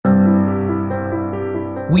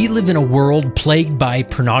We live in a world plagued by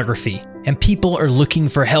pornography, and people are looking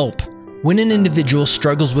for help. When an individual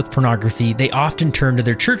struggles with pornography, they often turn to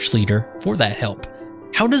their church leader for that help.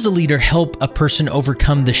 How does a leader help a person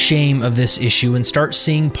overcome the shame of this issue and start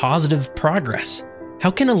seeing positive progress?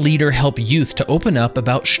 How can a leader help youth to open up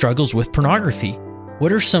about struggles with pornography?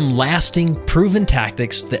 What are some lasting, proven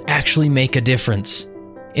tactics that actually make a difference?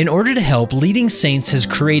 In order to help, Leading Saints has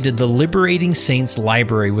created the Liberating Saints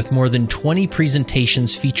Library with more than 20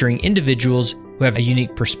 presentations featuring individuals who have a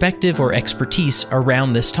unique perspective or expertise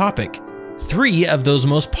around this topic. 3 of those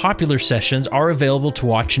most popular sessions are available to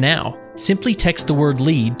watch now. Simply text the word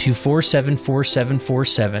LEAD to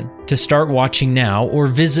 474747 to start watching now, or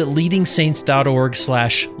visit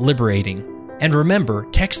leadingsaints.org/liberating. And remember,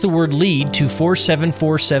 text the word LEAD to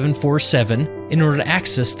 474747 in order to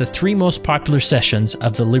access the 3 most popular sessions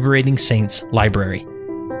of the Liberating Saints Library.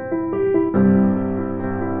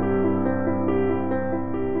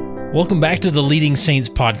 Welcome back to the Leading Saints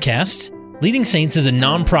podcast. Leading Saints is a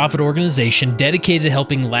nonprofit organization dedicated to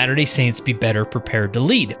helping Latter-day Saints be better prepared to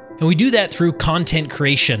lead. And we do that through content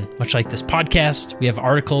creation, much like this podcast. We have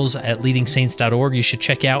articles at leadingsaints.org you should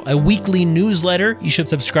check out, a weekly newsletter you should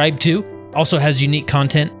subscribe to. Also has unique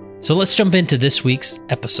content. So let's jump into this week's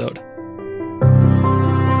episode.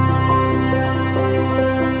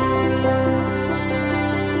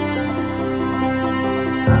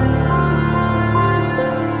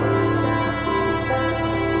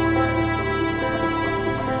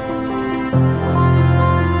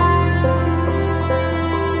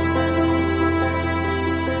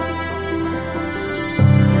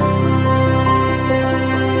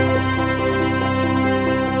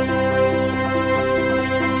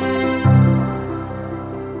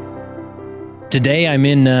 Today, I'm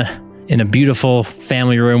in a beautiful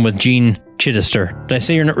family room with Gene Chittister. Did I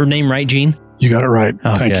say your name right, Gene? You got it right.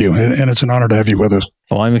 Oh, Thank you. And it's an honor to have you with us.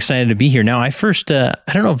 Well, I'm excited to be here. Now, I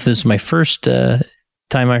don't know if this is my first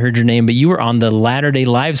time I heard your name, but you were on the Latter-day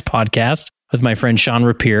Lives podcast with my friend Sean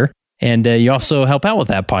Rapier, and you also help out with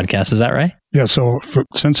that podcast. Is that right? Yeah. So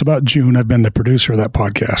since about June, I've been the producer of that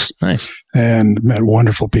podcast. Nice. And met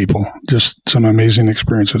wonderful people. Just some amazing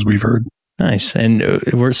experiences we've heard. Nice. And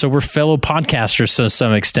we're fellow podcasters to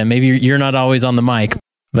some extent. Maybe you're not always on the mic,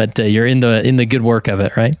 but you're in the good work of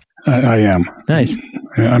it, right? I am. Nice.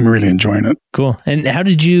 I'm really enjoying it. Cool. And how I'm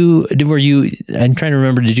trying to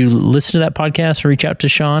remember, did you listen to that podcast or reach out to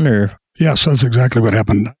Sean or? Yes, that's exactly what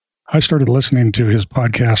happened. I started listening to his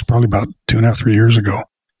podcast probably about 2.5, 3 years ago.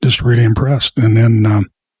 Just really impressed. And then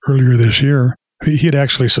earlier this year, he had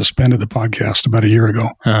actually suspended the podcast about a year ago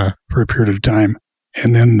for a period of time.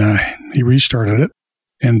 And then he restarted it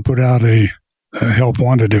and put out a help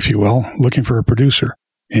wanted, if you will, looking for a producer.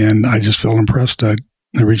 And I just felt impressed. I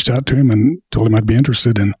reached out to him and told him I'd be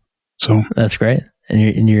interested. And so that's great.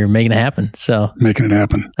 And you're making it happen. So making it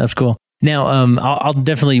happen. That's cool. Now,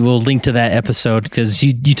 we'll link to that episode because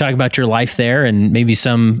you talk about your life there and maybe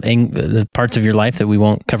some the parts of your life that we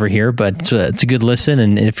won't cover here, but it's a good listen.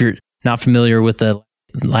 And if you're not familiar with the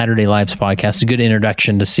Latter-day Lives podcast, it's a good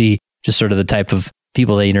introduction to see just sort of the type of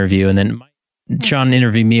people they interview. And then Sean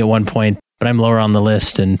interviewed me at one point, but I'm lower on the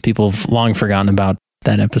list and people have long forgotten about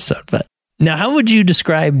that episode. But now, how would you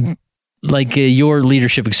describe your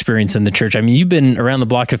leadership experience in the church? I mean, you've been around the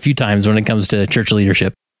block a few times when it comes to church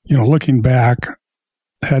leadership. Looking back,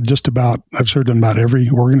 I've served in about every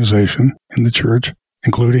organization in the church,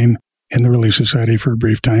 including in the Relief Society for a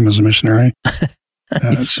brief time as a missionary, in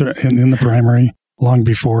the primary, long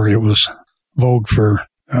before it was vogue for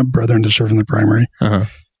brethren to serve in the primary. Uh-huh.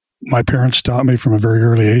 My parents taught me from a very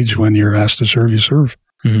early age, when you're asked to serve, you serve.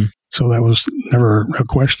 Mm-hmm. So that was never a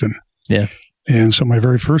question. Yeah. And so my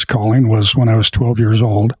very first calling was when I was 12 years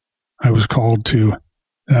old. I was called to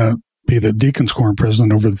be the deacons quorum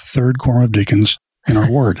president over the 3rd quorum of deacons in our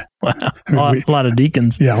ward. Wow. A lot of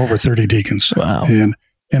deacons. Yeah, over 30 deacons. Wow. And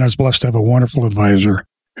I was blessed to have a wonderful advisor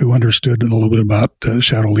who understood a little bit about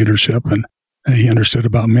shadow leadership, and he understood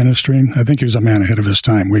about ministering. I think he was a man ahead of his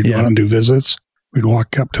time. We'd go out and do visits. We'd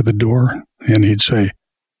walk up to the door and he'd say,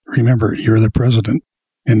 "Remember, you're the president."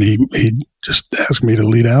 And he'd just ask me to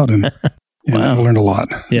lead out, and I learned a lot.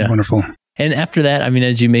 Yeah. Wonderful. And after that, I mean,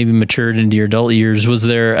 as you maybe matured into your adult years, was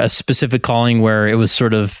there a specific calling where it was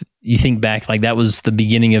sort of, you think back, like that was the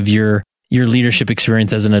beginning of your leadership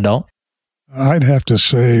experience as an adult? I'd have to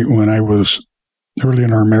say when I was early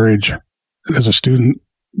in our marriage, as a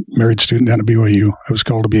married student down at BYU, I was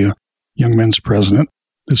called to be a young men's president.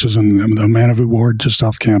 This was in the Manavu ward just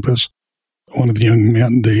off campus. One of the young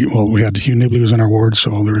men, we had Hugh Nibley was in our ward,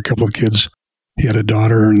 so there were a couple of kids. He had a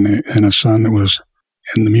daughter and a son that was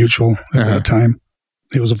in the mutual at that time.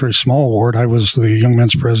 it was a very small ward. I was the young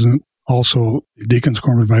men's president, also deacon's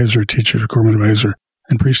quorum advisor, teacher's quorum advisor,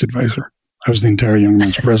 and priest advisor. I was the entire young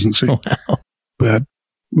men's presidency. Wow. But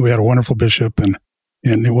we had a wonderful bishop, and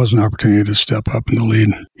it was an opportunity to step up in the lead.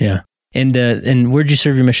 Yeah. And where'd you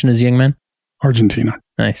serve your mission as a young man? Argentina.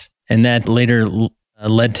 Nice. And that later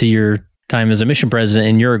led to your time as a mission president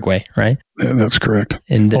in Uruguay, right? That's correct.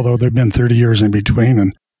 And although there'd been 30 years in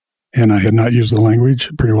between, and I had not used the language,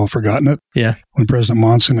 pretty well forgotten it. Yeah. When President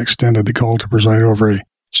Monson extended the call to preside over a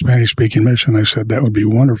Spanish-speaking mission, I said, that would be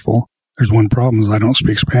wonderful. There's one problem, is I don't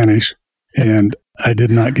speak Spanish, and I did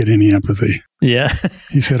not get any empathy. Yeah.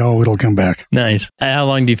 He said, oh, it'll come back. Nice. How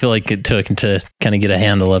long do you feel like it took to kind of get a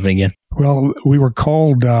handle of it again? Well, we were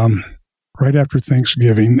called right after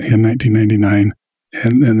Thanksgiving in 1999,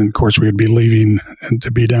 and then, of course, we would be leaving and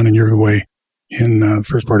to be down in Uruguay in the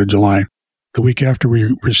first part of July. The week after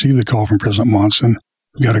we received the call from President Monson,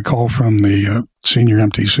 we got a call from the senior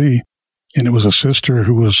MTC, and it was a sister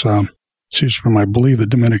who was, she's from, I believe, the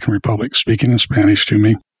Dominican Republic, speaking in Spanish to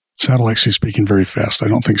me. Sounded like she's speaking very fast. I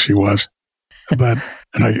don't think she was. But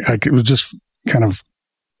and I was just kind of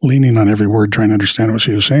leaning on every word, trying to understand what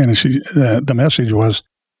she was saying. And the message was,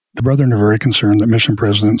 the brethren are very concerned that mission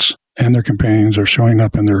presidents and their companions are showing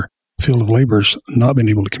up in their field of labors, not being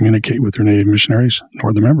able to communicate with their native missionaries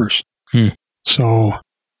nor the members. So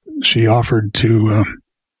she offered to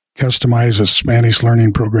customize a Spanish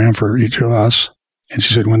learning program for each of us. And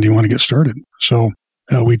she said, when do you want to get started? So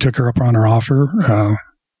we took her up on her offer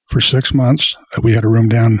for 6 months. We had a room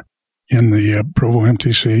down in the Provo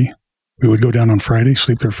MTC. We would go down on Friday,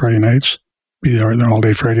 sleep there Friday nights, be there all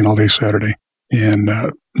day Friday and all day Saturday. And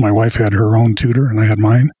my wife had her own tutor and I had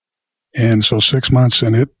mine. And so 6 months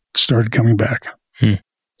and it started coming back. It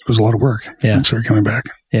was a lot of work. Yeah. It started coming back.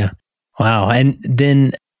 Yeah. Wow. And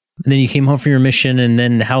then you came home from your mission, and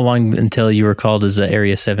then how long until you were called as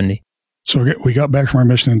Area 70? So we got back from our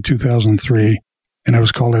mission in 2003, and I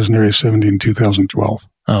was called as an Area 70 in 2012.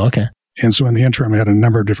 Oh, okay. And so in the interim, I had a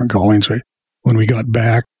number of different callings. When we got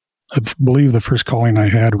back, I believe the first calling I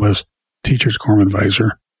had was teacher's quorum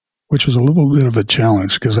advisor, which was a little bit of a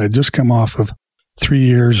challenge because I'd just come off of 3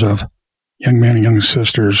 years of young men and young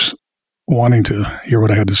sisters wanting to hear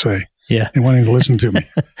what I had to say. Yeah. And wanting to listen to me.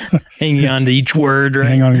 Hanging on to each word, right?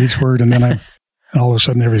 Hanging on to each word. And then all of a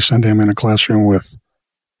sudden, every Sunday, I'm in a classroom with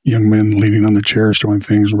young men leaning on their chairs, doing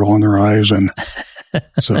things, rolling their eyes. And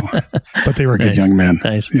so, but they were good young men.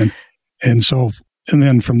 Nice. And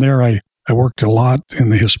then from there, I worked a lot in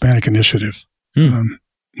the Hispanic Initiative,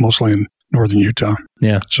 mostly in northern Utah.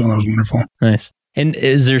 Yeah. So that was wonderful. Nice. And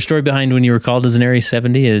is there a story behind when you were called as an Area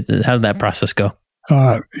 70? How did that process go?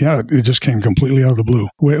 Yeah, it just came completely out of the blue,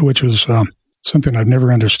 which was something I've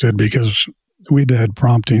never understood because we'd had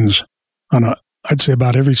promptings on I'd say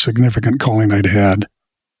about every significant calling I'd had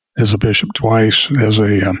as a bishop twice, as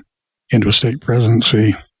into a stake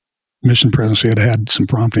presidency, mission presidency. I'd had some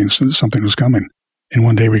promptings that something was coming. And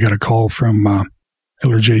one day we got a call from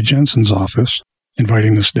Elder Jay Jensen's office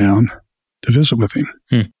inviting us down to visit with him.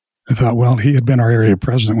 I thought, well, he had been our area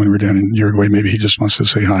president when we were down in Uruguay. Maybe he just wants to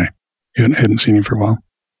say hi. I hadn't seen him for a while.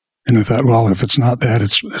 And I thought, well, if it's not that,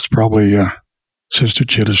 it's probably Sister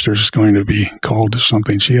Chittister's going to be called to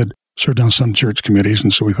something. She had served on some church committees,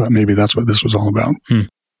 and so we thought maybe that's what this was all about.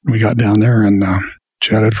 We got down there and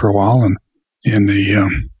chatted for a while, and they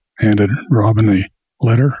handed Robin a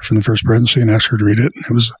letter from the First Presidency and asked her to read it. And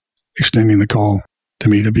it was extending the call to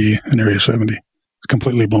me to be in Area 70.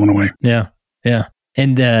 Completely blown away. Yeah, yeah.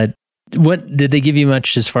 And what did they give you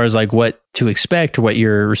much as far as like what to expect or what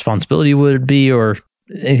your responsibility would be or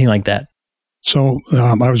anything like that? So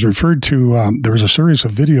I was referred to, there was a series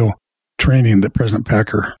of video training that President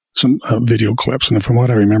Packer, some video clips, and from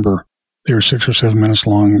what I remember, they were 6 or 7 minutes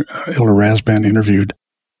long. Elder Rasband interviewed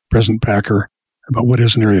President Packer about what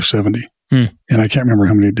is an Area 70. And I can't remember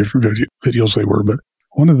how many different videos they were, but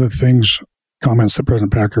one of the comments that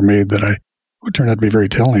President Packer made that turned out to be very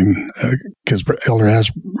telling, because Elder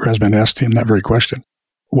Rasband asked him that very question.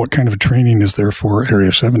 What kind of training is there for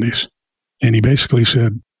Area 70s? And he basically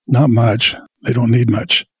said, not much. They don't need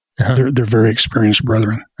much. They're very experienced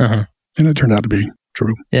brethren. And it turned out to be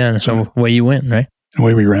true. Yeah, so away you went, right?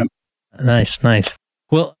 Away we ran. Nice.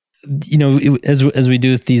 Well, as we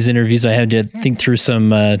do with these interviews, I had you think through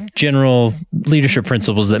some general leadership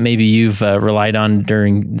principles that maybe you've relied on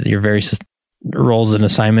during your various roles and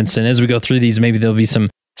assignments. And as we go through these, maybe there'll be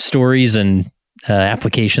some stories and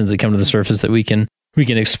applications that come to the surface that we can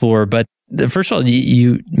explore. But first of all,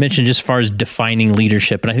 you mentioned just as far as defining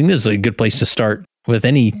leadership, and I think this is a good place to start with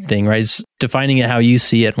anything, right? It's defining it how you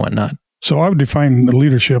see it and whatnot. So I would define the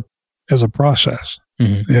leadership as a process.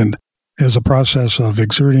 And as a process of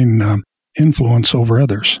exerting influence over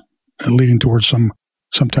others, leading towards some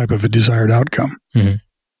type of a desired outcome. Mm-hmm.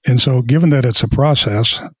 And so given that it's a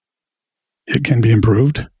process, it can be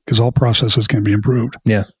improved, because all processes can be improved.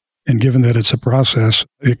 Yeah. And given that it's a process,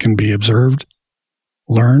 it can be observed,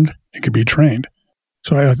 learned, it can be trained.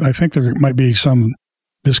 So I think there might be some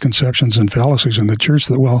misconceptions and fallacies in the church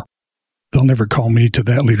that, well, they'll never call me to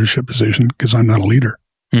that leadership position because I'm not a leader.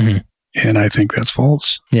 Mm-hmm. And I think that's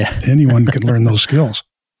false. Yeah. Anyone can learn those skills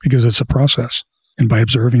because it's a process. And by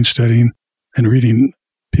observing, studying, and reading,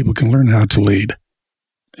 people can learn how to lead.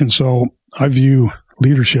 And so I view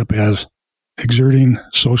leadership as exerting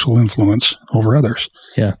social influence over others.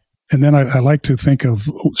 Yeah. And then I like to think of,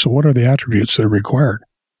 so what are the attributes that are required?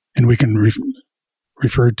 And we can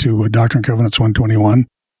refer to Doctrine and Covenants 121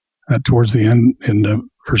 towards the end in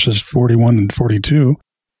verses 41 and 42,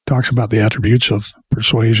 talks about the attributes of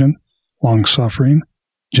persuasion, long-suffering,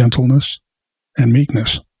 gentleness, and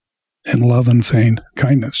meekness, and love and feigned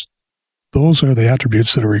kindness. Those are the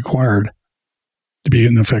attributes that are required to be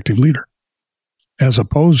an effective leader, as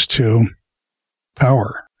opposed to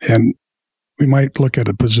power. And we might look at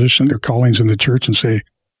a position or callings in the church and say,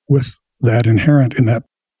 with that inherent in that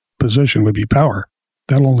position would be power.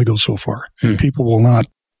 That'll only go so far. And people will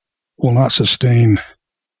not sustain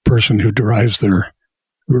a person who drives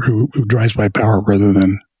who drives by power rather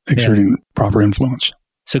than exerting proper influence.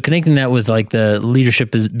 So connecting that with like the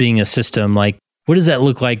leadership as being a system, like what does that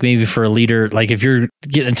look like maybe for a leader? Like if you're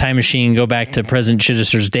getting a time machine, go back to President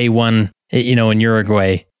Chittister's day one, in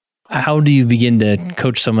Uruguay, how do you begin to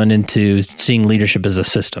coach someone into seeing leadership as a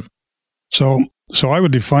system? So I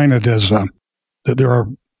would define it as that there are,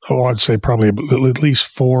 I'd say probably at least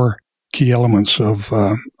 4 key elements of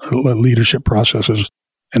leadership processes.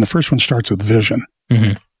 And the first one starts with vision.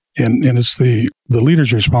 Mm-hmm. And it's the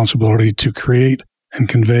leader's responsibility to create and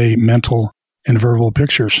convey mental and verbal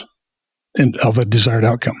pictures of a desired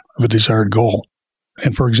outcome, of a desired goal.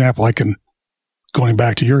 And for example, going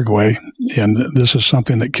back to Uruguay, and this is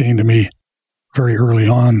something that came to me very early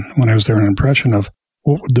on when I was there, an impression of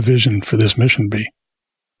what would the vision for this mission be?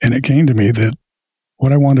 And it came to me that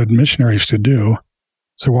what I wanted missionaries to do,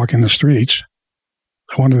 as they're walking the streets,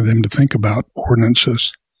 I wanted them to think about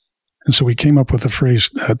ordinances. And so we came up with the phrase,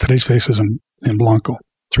 today's face is in blanco,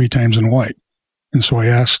 3 times in white. And so I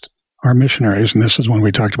asked our missionaries, and this is when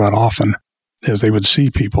we talked about often, as they would see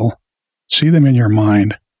people, see them in your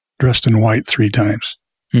mind dressed in white 3 times,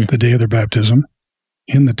 the day of their baptism,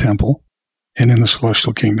 in the temple, and in the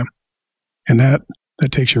celestial kingdom. And that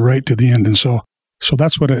takes you right to the end. And so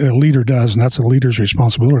that's what a leader does, and that's a leader's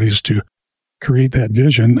responsibility, is to create that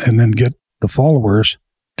vision and then get the followers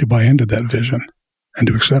to buy into that vision and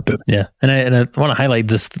to accept it. Yeah. And I want to highlight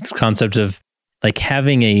this concept of like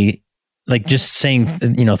having just saying,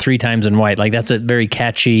 3 times in white, like that's a very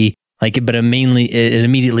catchy, but it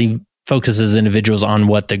immediately focuses individuals on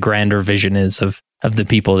what the grander vision is of the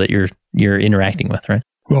people that you're interacting with, right?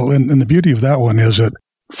 Well, and the beauty of that one is it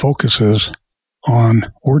focuses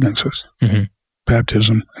on ordinances,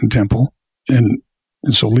 baptism and temple. And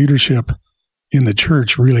so leadership in the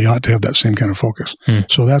church really ought to have that same kind of focus.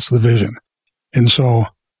 So that's the vision. And so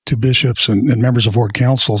to bishops and members of ward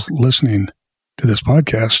councils listening to this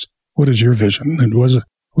podcast, what is your vision? And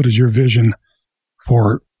what is your vision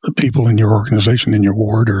for the people in your organization, in your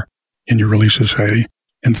ward, or in your relief society?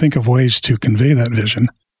 And think of ways to convey that vision.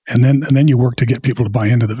 And then you work to get people to buy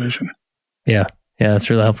into the vision. Yeah, that's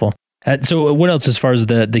really helpful. So what else as far as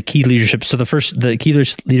the key leadership? So the key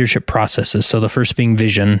leadership processes. So the first being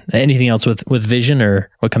vision. Anything else with vision, or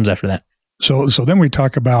what comes after that? So then we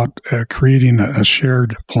talk about creating a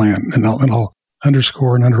shared plan, and I'll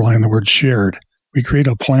underscore and underline the word shared. We create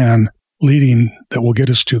a plan leading that will get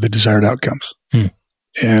us to the desired outcomes.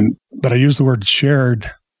 But I use the word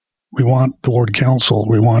shared. We want the ward council,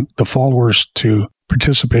 we want the followers to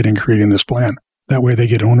participate in creating this plan. That way they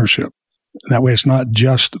get ownership. That way it's not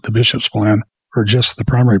just the bishop's plan or just the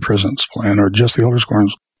primary president's plan or just the elders'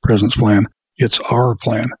 quorum's president's plan. It's our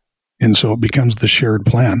plan. And so it becomes the shared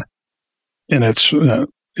plan. And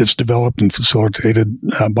it's developed and facilitated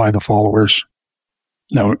by the followers.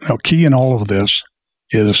 Now, key in all of this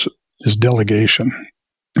is delegation.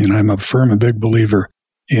 And I'm a firm and big believer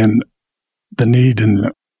in the need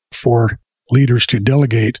for leaders to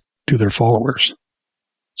delegate to their followers.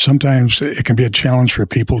 Sometimes it can be a challenge for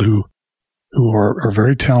people who are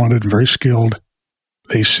very talented and very skilled.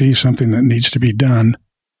 They see something that needs to be done,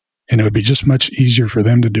 and it would be just much easier for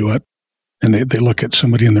them to do it. And they look at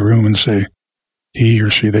somebody in the room and say, he or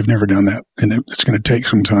she, they've never done that, and it's going to take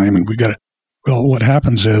some time, and well, what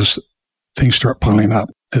happens is things start piling up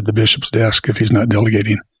at the bishop's desk if he's not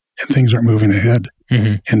delegating. and things aren't moving ahead,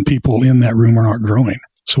 and people in that room are not growing.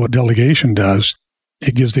 So what delegation does,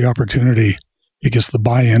 it gives the opportunity, it gets the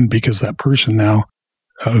buy-in, because that person now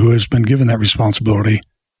who has been given that responsibility,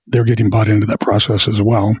 they're getting bought into that process as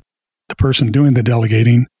well. The person doing the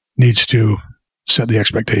delegating needs to set the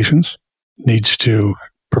expectations, needs to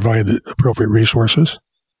provide the appropriate resources,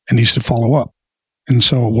 and needs to follow up. And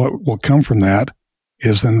so what will come from that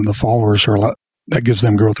is then the followers that gives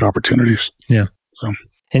them growth opportunities. Yeah. So.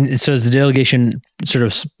 And so is the delegation sort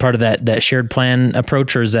of part of that shared plan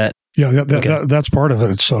approach, or is that? Yeah, that's part of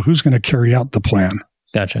it. So who's going to carry out the plan?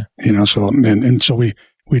 Gotcha. So so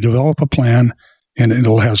we develop a plan, and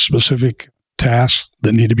it'll have specific tasks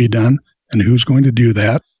that need to be done, and who's going to do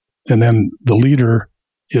that. And then the leader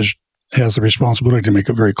has the responsibility to make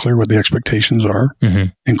it very clear what the expectations are,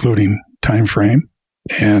 including time frame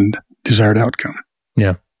and desired outcome.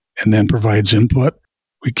 Yeah. And then provides input.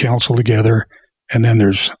 We counsel together, and then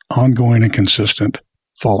there's ongoing and consistent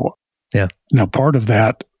follow-up. Yeah. Now, part of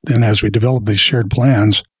that, then as we develop these shared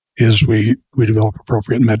plans, is we develop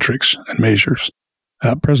appropriate metrics and measures.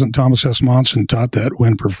 President Thomas S. Monson taught that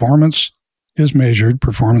when performance is measured,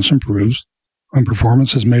 performance improves. When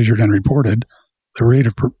performance is measured and reported, the rate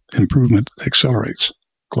of improvement accelerates,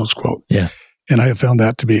 close quote. Yeah. And I have found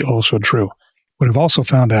that to be also true. What I've also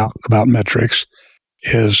found out about metrics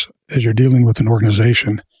is, as you're dealing with an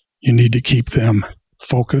organization, you need to keep them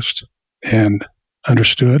focused and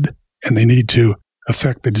understood, and they need to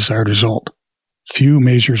affect the desired result. Few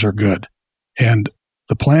measures are good. And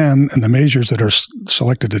the plan and the measures that are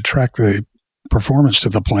selected to track the performance to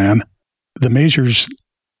the plan, the measures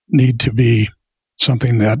need to be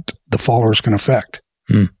something that the followers can affect.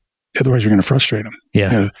 Otherwise, you're going to frustrate them.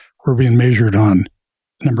 Yeah. We're being measured on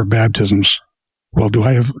number of baptisms. Well, do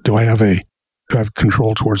I have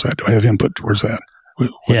control towards that? Do I have input towards that?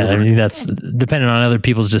 Yeah, I mean, that's dependent on other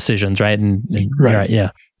people's decisions, right? And right,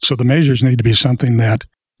 yeah. So the measures need to be something that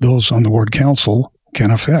those on the ward council can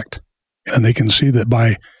affect, and they can see that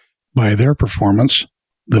by their performance,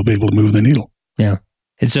 they'll be able to move the needle. Yeah.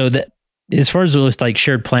 And so that, as far as like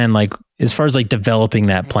shared plan, like as far as like developing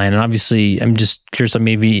that plan, and obviously I'm just curious,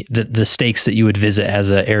 maybe the stakes that you would visit as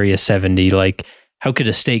a Area 70, like how could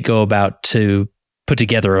a stake go about to put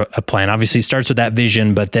together a plan? Obviously it starts with that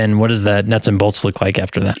vision, but then what does the nuts and bolts look like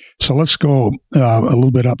after that? So let's go a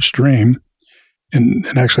little bit upstream, and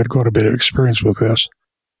actually I've got a bit of experience with this.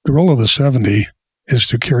 The role of the 70 is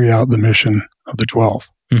to carry out the mission of the 12.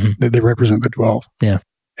 They represent the 12. Yeah.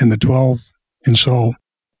 And the 12, and so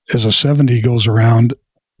as a 70 goes around,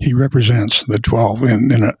 he represents the 12.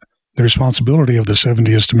 And the responsibility of the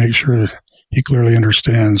 70 is to make sure he clearly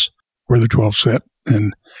understands where the 12 sit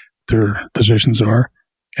and their positions are,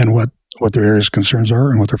 and what their areas of concerns are,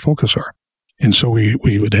 and what their focus are. And so we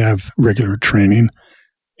would have regular training,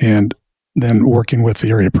 and then working with the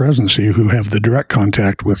area presidency, who have the direct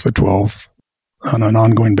contact with the 12 on an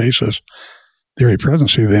ongoing basis. The area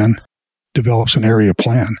presidency then develops an area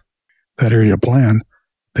plan. That area plan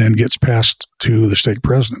then gets passed to the stake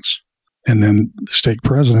presidents. And then the stake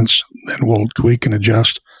presidents then will tweak and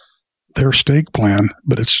adjust their stake plan,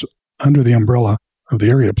 but it's under the umbrella of the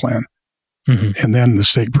area plan. And then the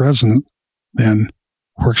stake president then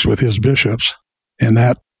works with his bishops, and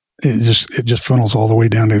that it just funnels all the way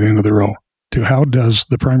down to the end of the row to how does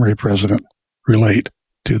the primary president relate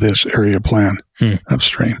to this area plan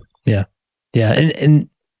upstream. Yeah. Yeah. And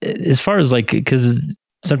as far as like, because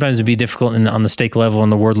sometimes it'd be difficult on the stake level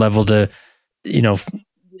and the ward level to,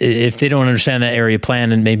 if they don't understand that area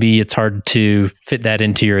plan, and maybe it's hard to fit that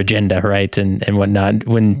into your agenda, right? And whatnot,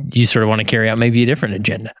 when you sort of want to carry out maybe a different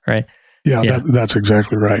agenda, right? Yeah. That's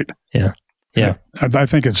exactly right. Yeah. Yeah. I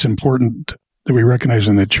think it's important that we recognize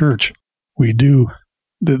in the church, we do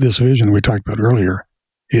this vision we talked about earlier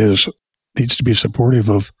needs to be supportive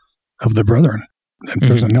of the brethren and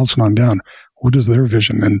President Nelson on down. What is their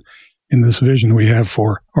vision? And in this vision we have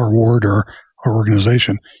for our ward or our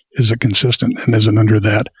organization, is it consistent, and is it under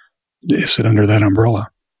that umbrella?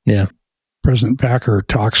 Yeah. President Packer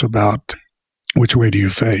talks about which way do you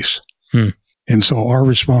face? And so our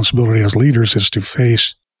responsibility as leaders is to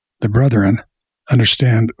face the brethren,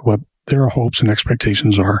 understand what their hopes and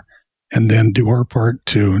expectations are, and then do our part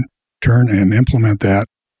to turn and implement that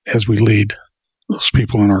as we lead those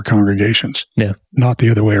people in our congregations. Yeah. Not the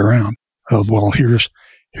other way around of, well, here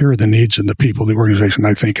are the needs of the people of the organization.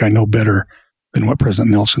 I think I know better than what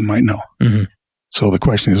President Nelson might know. So the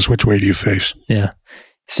question is, which way do you face? Yeah.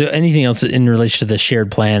 So anything else in relation to the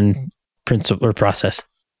shared plan principle or process?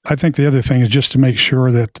 I think the other thing is just to make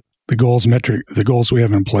sure that the goals we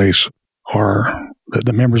have in place are that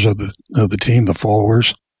the members of the team, the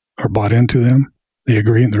followers, are bought into them, they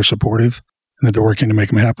agree and they're supportive and that they're working to make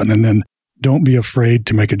them happen. And then don't be afraid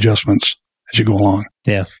to make adjustments as you go along.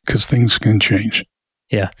 Yeah. Because things can change.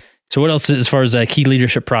 Yeah. So what else as far as key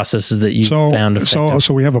leadership processes that you found effective?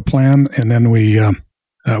 So we have a plan, and then we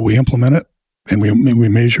implement it, and we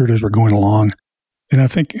measure it as we're going along. And I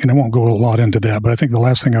think, and I won't go a lot into that, but I think the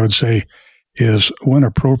last thing I would say is, when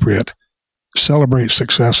appropriate, celebrate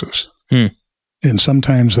successes. And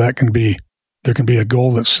sometimes there can be a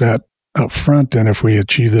goal that's set up front, and if we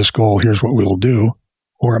achieve this goal, here's what we'll do.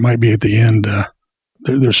 Or it might be at the end,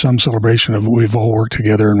 there's some celebration of we've all worked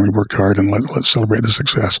together and we've worked hard, and let's celebrate the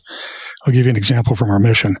success. I'll give you an example from our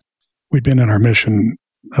mission. We'd been in our mission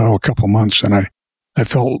a couple months, and I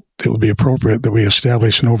felt it would be appropriate that we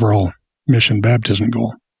establish an overall mission baptism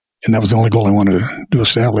goal. And that was the only goal I wanted to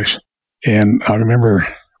establish. And I remember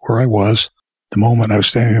where I was the moment I was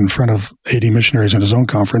standing in front of 80 missionaries in a zone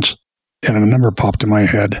conference, and a number popped in my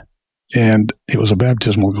head. And it was a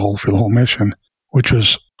baptismal goal for the whole mission, which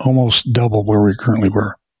was almost double where we currently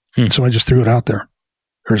were. So I just threw it out there.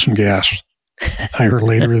 Heard some gasps. I heard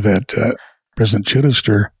later that President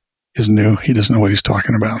Chittister is new. He doesn't know what he's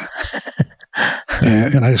talking about.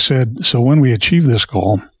 And I said, so when we achieve this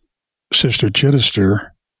goal, Sister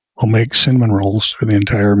Chittister will make cinnamon rolls for the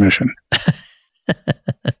entire mission.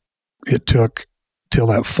 It took till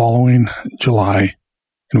that following July,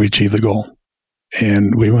 and we achieved the goal.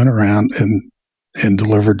 And we went around and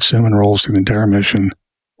delivered cinnamon rolls to the entire mission.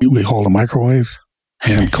 We hauled a microwave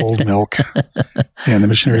and cold milk, and the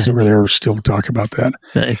missionaries that were there still talk about that.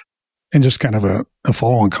 Nice. And just kind of a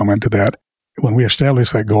follow-on comment to that, when we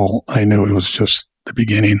established that goal, I knew it was just the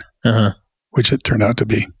beginning, which it turned out to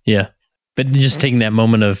be. Yeah. But just taking that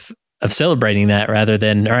moment of celebrating that rather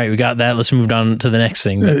than, all right, we got that, let's move on to the next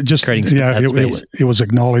thing. Just creating space. It was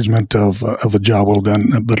acknowledgement of a job well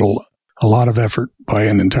done, but a lot of effort by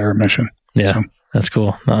an entire mission. Yeah, so. That's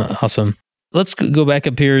cool. Awesome. Let's go back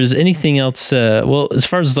up here. Is anything else, as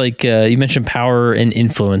far as you mentioned power and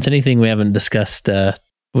influence, anything we haven't discussed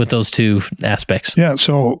with those two aspects? Yeah,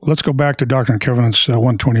 so let's go back to Doctrine and Covenants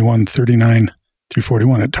 121, 39 through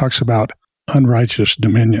 41. It talks about unrighteous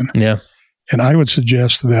dominion. Yeah. And I would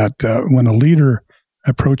suggest that when a leader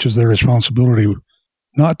approaches their responsibility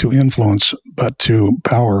not to influence, but to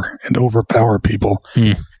power and overpower people,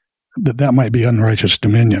 that might be unrighteous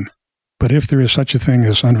dominion. But if there is such a thing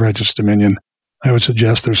as unrighteous dominion, I would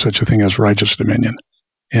suggest there's such a thing as righteous dominion.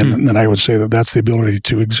 And I would say that that's the ability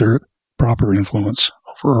to exert proper influence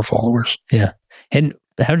over our followers. Yeah. And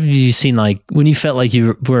how have you seen, when you felt like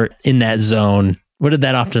you were in that zone, what did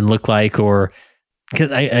that often look like? Or,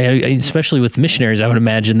 because I especially with missionaries, I would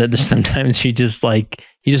imagine that there's sometimes you just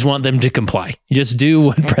want them to comply. You just do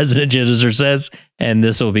what President Chittister says, and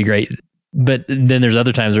this will be great. But then there's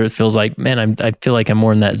other times where it feels like, man, I feel like I'm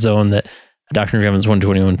more in that zone that Doctrine and Covenants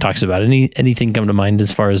 121 talks about. Anything come to mind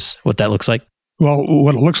as far as what that looks like? Well,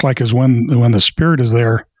 what it looks like is when the Spirit is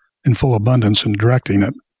there in full abundance and directing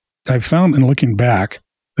it. I've found in looking back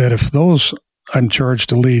that if those I'm charged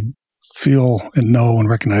to lead feel and know and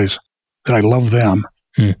recognize that I love them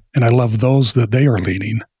and I love those that they are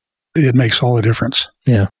leading, it makes all the difference.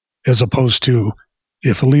 Yeah. As opposed to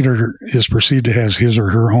if a leader is perceived to have his or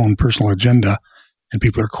her own personal agenda and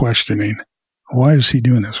people are questioning, why is he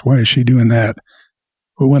doing this? Why is she doing that?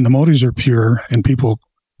 But when the motives are pure and people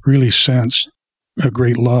really sense a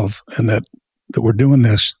great love and that we're doing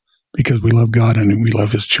this because we love God and we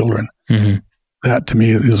love his children, that to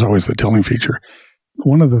me is always the telling feature.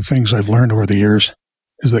 One of the things I've learned over the years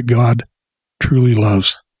is that God truly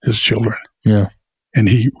loves his children. Yeah. And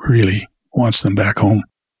he really wants them back home.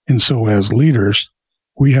 And so as leaders,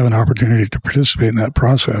 we have an opportunity to participate in that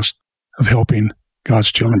process of helping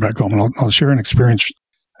God's children back home. And I'll share an experience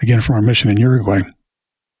again from our mission in Uruguay.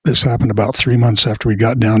 This happened about 3 months after we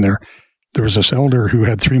got down there. There was this elder who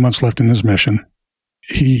had 3 months left in his mission.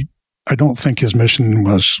 I don't think his mission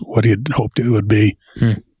was what he had hoped it would be.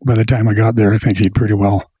 By the time I got there, I think he'd pretty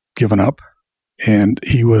well given up. And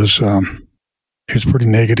he was pretty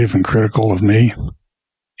negative and critical of me.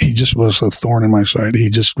 He just was a thorn in my side.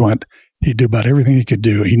 He'd do about everything he could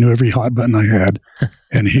do. He knew every hot button I had,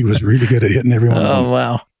 and he was really good at hitting everyone. Oh,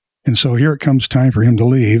 wow. And so here it comes time for him to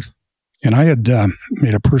leave. And I had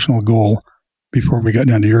made a personal goal before we got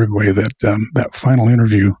down to Uruguay that that final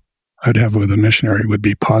interview I'd have with a missionary would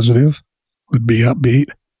be positive, would be upbeat,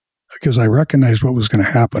 because I recognized what was going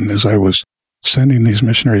to happen as I was sending these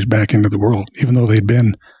missionaries back into the world. Even though they'd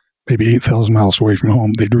been maybe 8,000 miles away from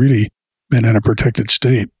home, they'd really been in a protected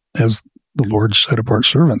state as the Lord's set-apart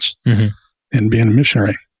servants and being a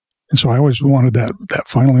missionary. And so I always wanted that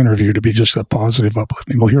final interview to be just a positive,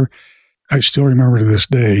 uplifting. Well, here, I still remember to this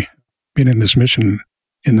day, being in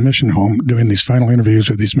the mission home, doing these final interviews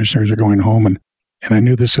with these missionaries are going home. And I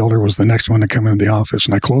knew this elder was the next one to come into the office.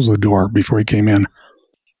 And I closed the door before he came in.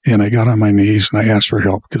 And I got on my knees and I asked for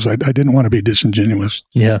help because I didn't want to be disingenuous.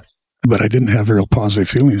 Yeah. But I didn't have real positive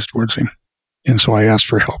feelings towards him. And so I asked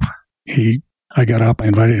for help. I got up, I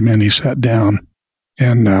invited him in, he sat down,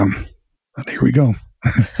 and here we go.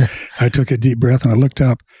 I took a deep breath and I looked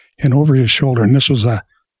up, and over his shoulder, and this was the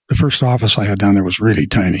first office I had down there was really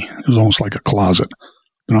tiny. It was almost like a closet.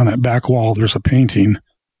 And on that back wall, there's a painting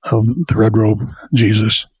of the red robe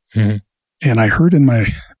Jesus. Mm-hmm. And I heard in my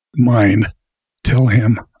mind, tell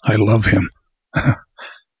him I love him. I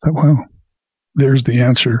thought, wow, there's the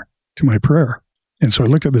answer to my prayer. And so I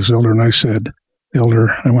looked at this elder and I said, Elder,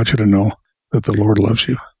 I want you to know that the Lord loves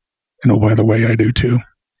you. And oh, by the way, I do too.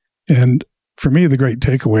 And for me, the great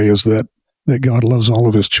takeaway is that God loves all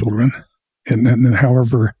of his children. And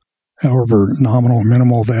however nominal or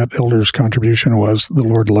minimal that elder's contribution was, the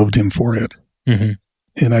Lord loved him for it. Mm-hmm.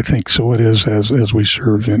 And I think so it is as we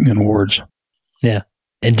serve in wards. Yeah.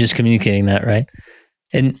 And just communicating that, right?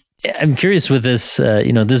 And I'm curious with this,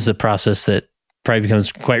 this is a process that probably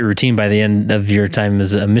becomes quite routine by the end of your time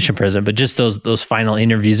as a mission president, but just those final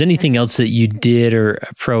interviews, anything else that you did or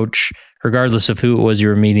approach, regardless of who it was you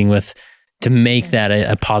were meeting with, to make that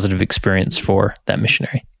a positive experience for that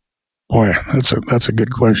missionary? Boy, that's a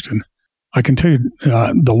good question. I can tell you,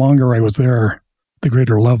 the longer I was there, the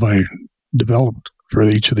greater love I developed for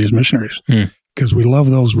each of these missionaries, because we love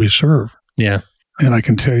those we serve. Yeah. And I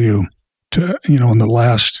can tell you, in the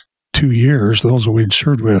last 2 years, those that we'd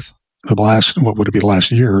served with, the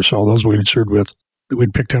last year or so, those we'd served with, that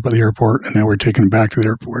we'd picked up at the airport, and now we're taken back to the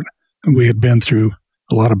airport. And we had been through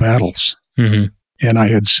a lot of battles, and I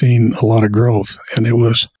had seen a lot of growth. And it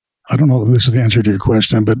was, I don't know if this is the answer to your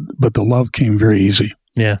question, but the love came very easy.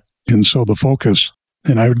 Yeah. And so the focus,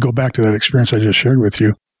 and I would go back to that experience I just shared with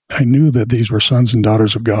you. I knew that these were sons and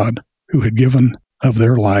daughters of God who had given of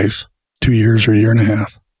their life 2 years or a year and a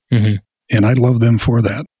half. Mm-hmm. And I loved them for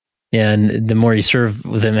that. Yeah, and the more you serve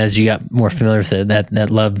with them, as you got more familiar with it, that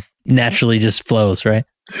love naturally just flows, right?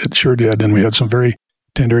 It sure did. And we had some very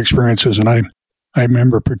tender experiences. And I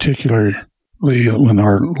remember particularly when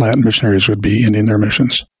our Latin missionaries would be ending their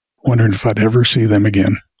missions, wondering if I'd ever see them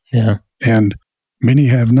again. Yeah. And many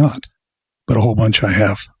have not, but a whole bunch I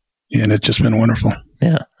have. And it's just been wonderful.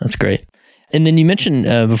 Yeah, that's great. And then you mentioned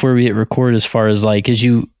before we hit record, as far as as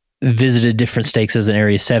you visited different stakes as an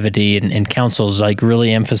Area 70 and councils,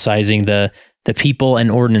 really emphasizing the people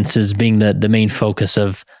and ordinances being the main focus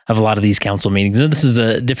of a lot of these council meetings. And this is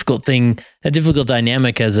a difficult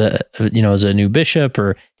dynamic as a new bishop,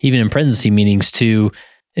 or even in presidency meetings too.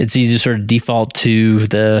 It's easy to sort of default to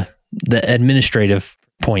the administrative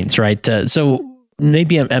points, right? So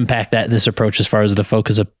maybe unpack this approach as far as the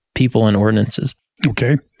focus of people and ordinances.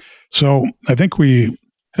 Okay. So I think we,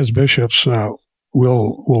 as bishops,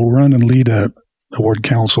 will run and lead a ward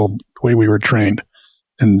council the way we were trained.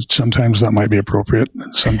 And sometimes that might be appropriate.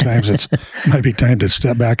 And sometimes it might be time to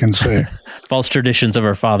step back and say... False traditions of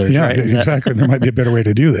our fathers, yeah, right? Exactly. There might be a better way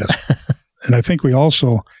to do this. And I think we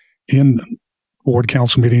also, in ward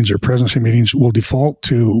council meetings or presidency meetings, will default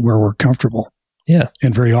to where we're comfortable. Yeah.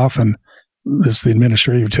 And very often, it's the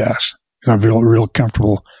administrative task. I'm real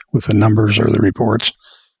comfortable with the numbers or the reports.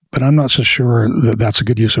 But I'm not so sure that that's a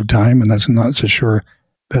good use of time, and that's not so sure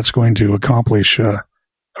that's going to accomplish our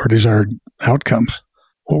desired outcomes.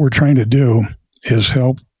 What we're trying to do is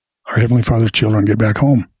help our Heavenly Father's children get back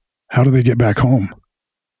home. How do they get back home?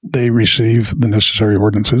 They receive the necessary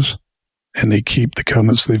ordinances, and they keep the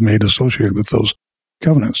covenants they've made associated with those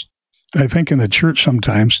covenants. I think in the church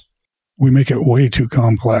sometimes we make it way too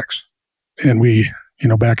complex. And we,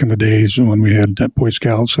 back in the days when we had Boy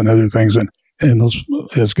Scouts and other things, and those,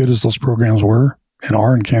 as good as those programs were and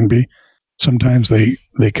are and can be, sometimes they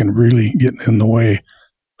can really get in the way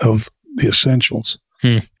of the essentials.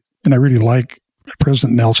 And I really like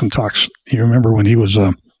President Nelson talks. You remember when he was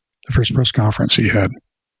the first press conference he had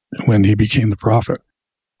when he became the prophet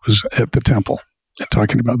was at the temple and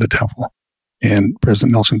talking about the temple. And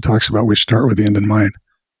President Nelson talks about we start with the end in mind.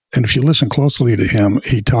 And if you listen closely to him,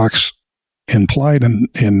 he talks implied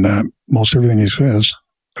in most everything he says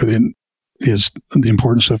is the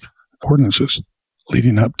importance of ordinances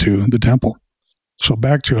leading up to the temple. So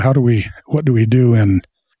back to what do we do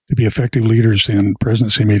to be effective leaders in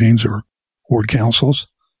presidency meetings or ward councils?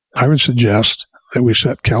 I would suggest that we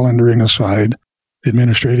set calendaring aside,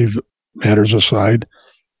 administrative matters aside.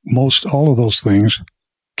 Most all of those things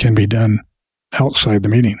can be done outside the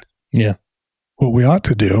meeting. Yeah. What we ought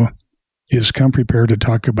to do is come prepared to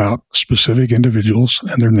talk about specific individuals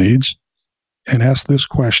and their needs and ask this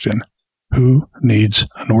question: who needs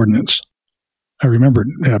an ordinance. I remember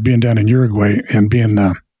being down in Uruguay and being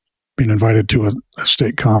invited to a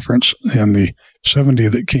state conference, and the 70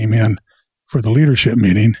 that came in for the leadership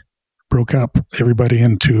meeting broke up everybody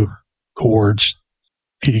into the wards.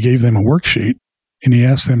 He gave them a worksheet, and he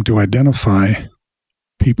asked them to identify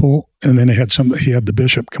people, and then he had the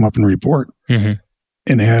bishop come up and report, and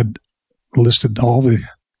had listed all the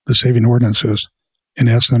saving ordinances and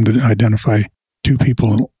asked them to identify 2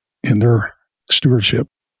 people in their stewardship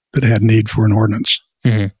that had need for an ordinance,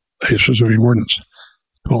 a specific ordinance.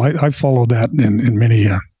 Well, I followed that in many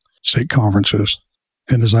state conferences,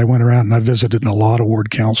 and as I went around, and I visited a lot of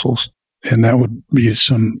ward councils, and that would be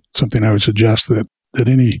something I would suggest that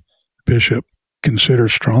any bishop consider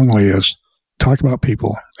strongly as talk about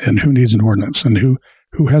people and who needs an ordinance and who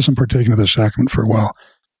hasn't partaken of the sacrament for a while.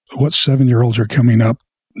 What 7-year-olds are coming up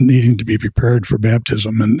needing to be prepared for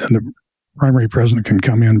baptism, and the primary president can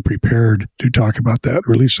come in prepared to talk about that.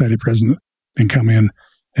 Relief Society president can come in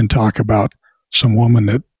and talk about some woman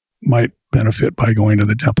that might benefit by going to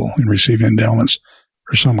the temple and receiving endowments,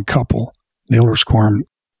 or some couple. The elders quorum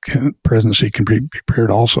presidency can be prepared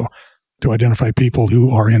also to identify people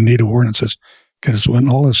who are in need of ordinances. Because when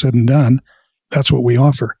all is said and done, that's what we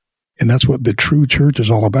offer. And that's what the true church is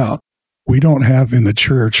all about. We don't have in the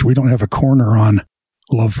church, we don't have a corner on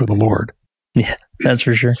love for the Lord. Yeah, that's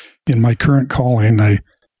for sure. In my current calling,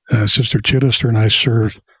 Sister Chittister and I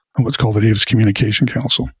serve on what's called the Davis Communication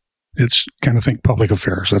Council. It's kind of think public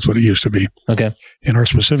affairs. That's what it used to be. Okay. In our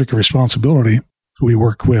specific responsibility, we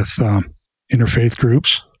work with interfaith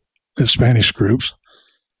groups, the Spanish groups,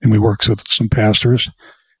 and we work with some pastors,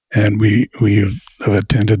 and we have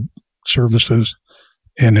attended services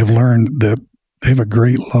and have learned that they have a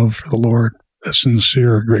great love for the Lord, a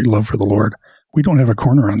sincere, great love for the Lord. We don't have a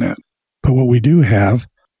corner on that. But what we do have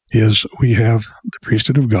is we have the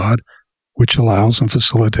priesthood of God, which allows and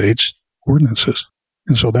facilitates ordinances.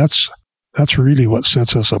 And so that's really what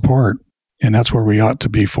sets us apart. And that's where we ought to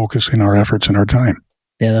be focusing our efforts and our time.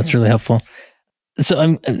 Yeah, that's really helpful.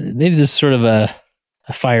 So maybe this is sort of a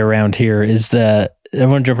fire round here is that I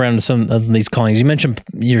want to jump around to some of these callings. You mentioned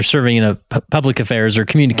you're serving in a public affairs or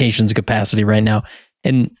communications capacity right now.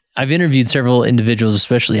 And I've interviewed several individuals,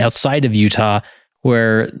 especially outside of Utah,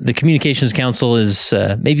 where the Communications Council is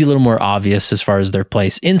maybe a little more obvious as far as their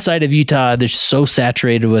place. Inside of Utah, they're so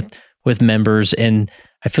saturated with members, and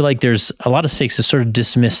I feel like there's a lot of stakes to sort of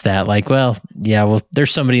dismiss that. Like, well,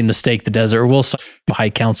 there's somebody in the stake that does it, or we'll sign a high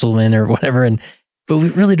councilman or whatever, but we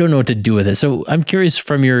really don't know what to do with it. So I'm curious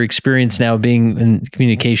from your experience now being in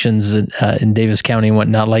communications in Davis County and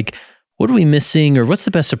whatnot, like, what are we missing, or what's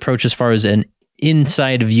the best approach as far as an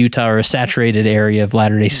inside of Utah or a saturated area of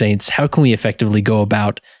Latter-day Saints? How can we effectively go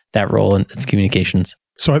about that role in communications?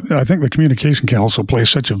 So I think the Communication Council plays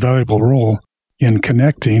such a valuable role in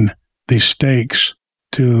connecting these stakes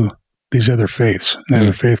to these other faiths and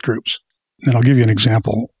other faith groups. And I'll give you an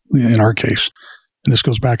example in our case. And this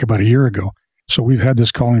goes back about a year ago. So we've had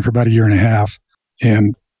this calling for about a year and a half,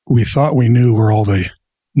 and we thought we knew where all the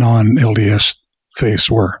non-LDS faiths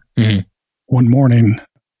were. Mm-hmm. One morning,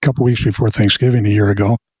 a couple weeks before Thanksgiving a year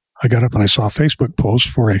ago, I got up and I saw a Facebook post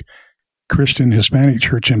for a Christian Hispanic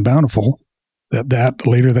church in Bountiful that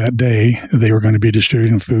later that day, they were going to be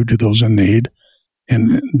distributing food to those in need.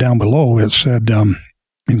 And down below, it said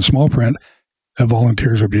in small print that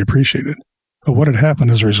volunteers would be appreciated. But what had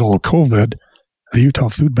happened as a result of COVID, the Utah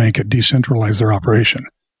Food Bank had decentralized their operation.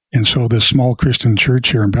 And so this small Christian church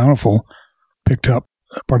here in Bountiful picked up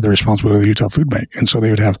part of the responsibility of the Utah Food Bank. And so they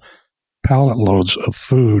would have pallet loads of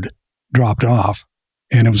food dropped off.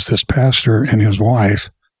 And it was this pastor and his wife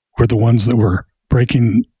were the ones that were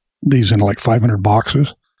breaking these into like 500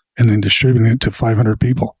 boxes and then distributing it to 500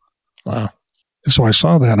 people. Wow. And so I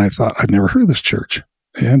saw that and I thought, I'd never heard of this church.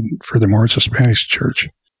 And furthermore, it's a Spanish church.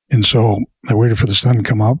 And so I waited for the sun to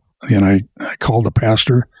come up, and I called the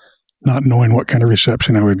pastor, not knowing what kind of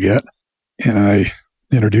reception I would get. And I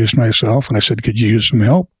introduced myself and I said, could you use some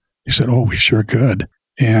help? He said, oh, we sure could.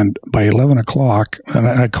 And by 11 o'clock, and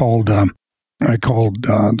I called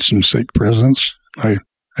some stake presidents. I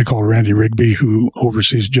called Randy Rigby, who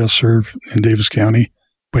oversees Just Serve in Davis County.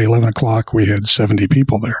 By 11 o'clock, we had 70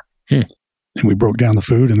 people there. And we broke down the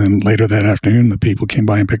food. And then later that afternoon, the people came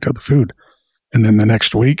by and picked up the food. And then the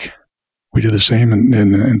next week, we did the same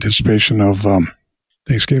in anticipation of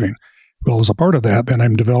Thanksgiving. Well, as a part of that, then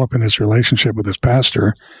I'm developing this relationship with this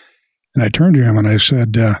pastor. And I turned to him and I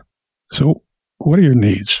said, so what are your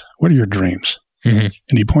needs? What are your dreams? Mm-hmm.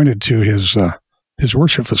 And he pointed to his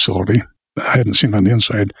worship facility. I hadn't seen it on the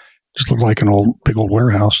inside. It just looked like an big old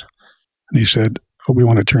warehouse. And he said, oh, we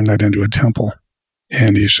want to turn that into a temple.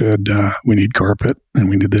 And he said, we need carpet, and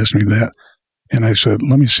we need this, and we need that. And I said,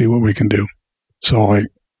 let me see what we can do. So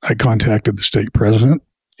I contacted the stake president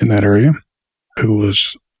in that area, who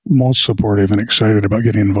was most supportive and excited about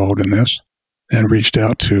getting involved in this, and reached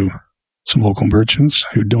out to some local merchants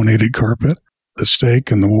who donated carpet. The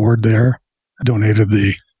stake and the ward there donated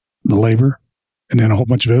the labor, and then a whole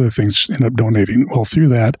bunch of other things ended up donating. Well, through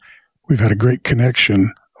that, we've had a great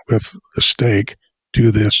connection with the stake to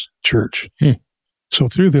this church. So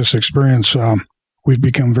through this experience, we've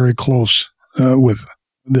become very close with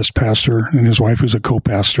this pastor and his wife, who's a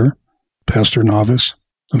co-pastor, Pastor Novice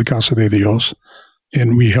of the Casa de Dios.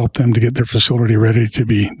 And we helped them to get their facility ready to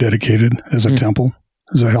be dedicated as a temple,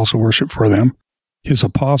 as a house of worship for them. His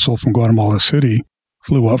apostle from Guatemala City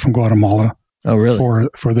flew up from Guatemala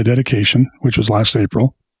for the dedication, which was last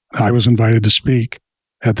April. I was invited to speak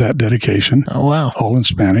at that dedication. Oh, wow. All in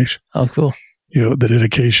Spanish. Oh, cool. The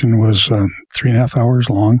dedication was 3.5 hours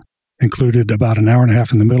long, included about an hour and a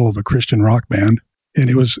half in the middle of a Christian rock band. And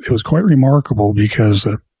it was quite remarkable because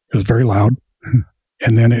it was very loud.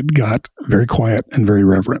 And then it got very quiet and very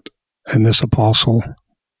reverent. And this apostle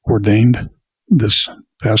ordained this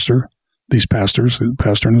pastor, these pastors, the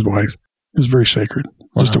pastor and his wife. It was very sacred.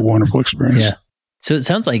 Just a wonderful experience. Yeah. So it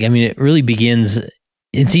sounds like, it really begins,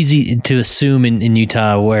 it's easy to assume in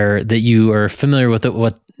Utah that you are familiar with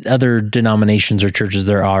what other denominations or churches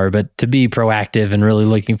there are, but to be proactive and really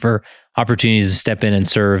looking for opportunities to step in and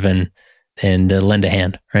serve and lend a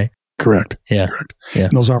hand, right? Correct. Yeah. Correct. Yeah.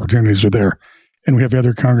 And those opportunities are there. And we have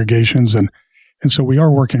other congregations. And so we are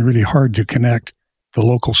working really hard to connect the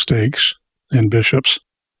local stakes and bishops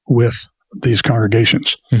with these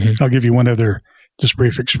congregations. I'll give you one other just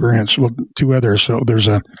brief experience. Well, two others. So there's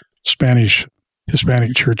a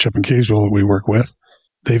Hispanic church up in Kaysville that we work with.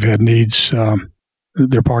 They've had needs.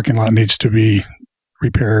 Their parking lot needs to be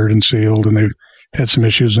repaired and sealed, and they've had some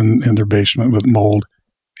issues in their basement with mold.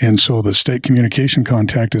 And so the state communication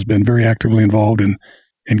contact has been very actively involved in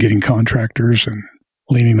getting contractors and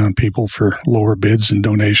leaning on people for lower bids and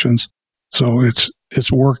donations. So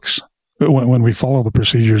it works. When we follow the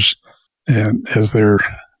procedures and as they're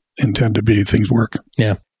intended to be, things work.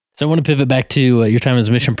 Yeah. So I want to pivot back to your time as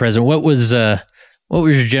mission president. What was your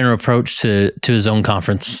general approach to his own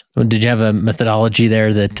conference? Did you have a methodology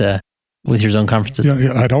there that with your own conferences?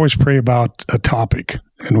 Yeah, I'd always pray about a topic,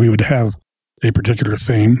 and we would have a particular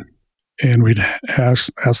theme, and we'd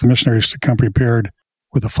ask the missionaries to come prepared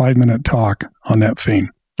with a 5-minute talk on that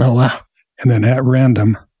theme. Oh, wow. And then at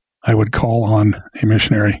random, I would call on a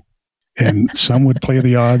missionary, and some would play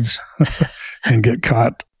the odds and get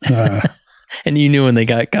caught. And you knew when they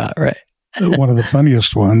got caught, right? One of the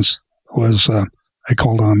funniest ones was I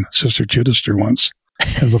called on Sister Chittister once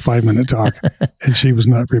as a 5-minute talk, and she was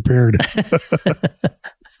not prepared.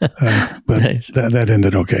 But nice. that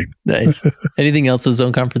ended okay. Nice. Anything else with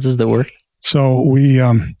zone conferences that worked? So we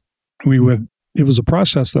would. It was a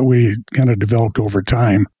process that we kind of developed over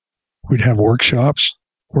time. We'd have workshops.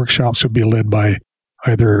 Workshops would be led by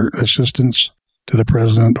either assistants to the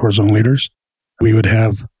president or zone leaders. We would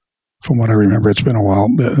have, from what I remember, it's been a while,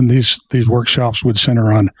 and these workshops would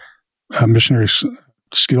center on missionary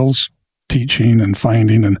skills, teaching and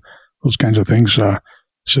finding and those kinds of things.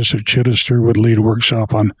 Sister Chittister would lead a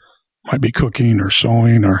workshop on, might be cooking or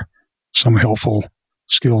sewing or some helpful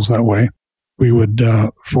skills that way. We would,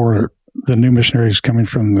 for the new missionaries coming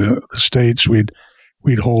from the States, we'd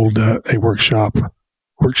hold a workshop.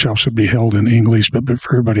 Workshops would be held in English, but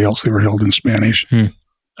for everybody else, they were held in Spanish.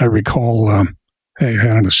 I recall I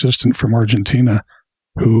had an assistant from Argentina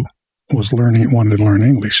who wanted to learn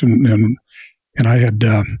English, and I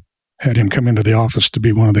had him come into the office to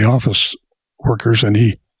be one of the office workers, and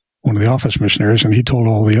one of the office missionaries, and he told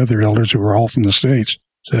all the other elders who were all from the States,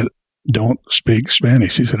 said, "Don't speak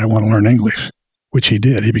Spanish." He said, "I want to learn English," which he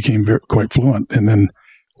did. He became quite fluent, and then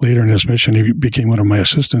later in his mission, he became one of my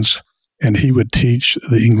assistants, and he would teach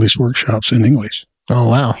the English workshops in English. Oh,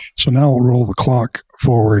 wow. So now we'll roll the clock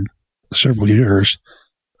forward several years.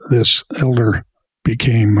 This elder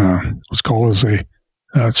became what's called as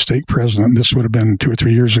a stake president. This would have been 2 or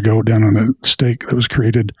 3 years ago down on the stake that was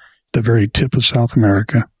created at the very tip of South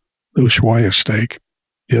America, the Ushuaia stake.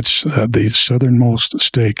 It's the southernmost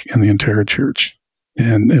stake in the entire church.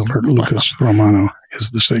 And Elder Lucas Romano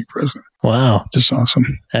is the stake president. Wow. Just awesome.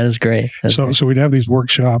 That is great. So we'd have these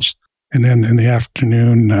workshops, and then in the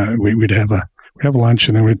afternoon, we'd have a lunch,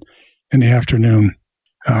 and then in the afternoon,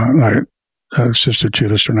 Sister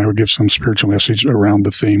Chittister and I would give some spiritual message around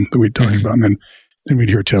the theme that we talked about, and then we'd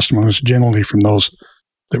hear testimonies, generally from those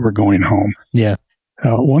that were going home. Yeah.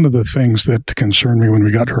 One of the things that concerned me when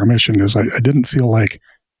we got to our mission is I didn't feel like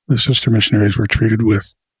the sister missionaries were treated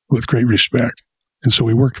with great respect. And so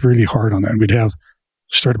we worked really hard on that. We'd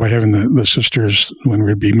started by having the sisters, when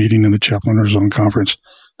we'd be meeting in the chaplain or zone conference,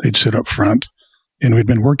 they'd sit up front. And we'd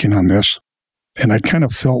been working on this. And I kind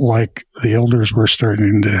of felt like the elders were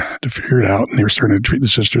starting to figure it out, and they were starting to treat the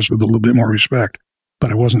sisters with a little bit more respect.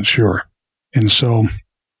 But I wasn't sure. And so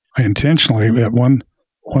I intentionally, at one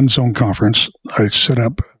zone conference, I set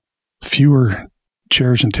up fewer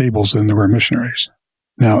chairs and tables than there were missionaries.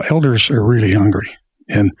 Now, elders are really hungry,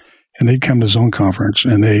 and they'd come to zone conference,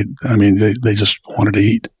 and they just wanted to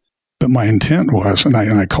eat. But my intent was, and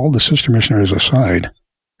I called the sister missionaries aside,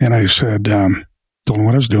 and I said, told them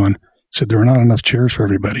what I was doing, said, there are not enough chairs for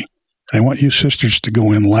everybody. And I want you sisters to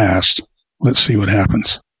go in last. Let's see what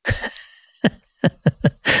happens.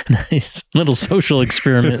 Nice little social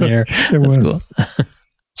experiment there. It That's was. cool.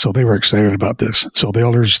 So they were excited about this. So the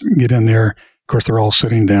elders get in there. Of course, they're all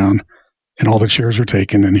sitting down, and all the chairs are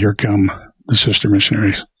taken, and here come the sister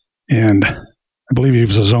missionaries. And I believe he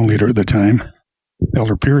was a zone leader at the time.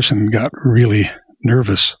 Elder Pearson got really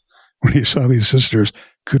nervous when he saw these sisters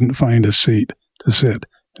couldn't find a seat to sit.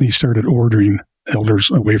 And he started ordering elders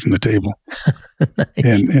away from the table.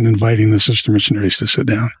 Nice. and inviting the sister missionaries to sit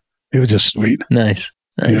down. It was just sweet. Nice.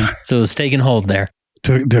 Yeah. So it was taking hold there.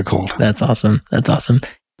 Took hold. That's awesome.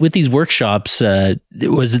 With these workshops,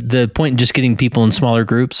 was the point just getting people in smaller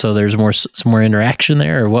groups so there's some more interaction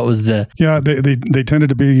there, or what was the? Yeah, they tended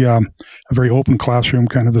to be a very open classroom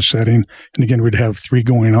kind of a setting, and again, we'd have 3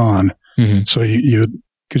 going on. Mm-hmm. So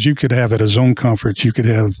because you could have at a zone conference, you could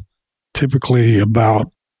have typically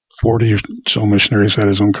about 40 or so missionaries at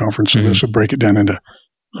a zone conference. So Mm-hmm. this would break it down into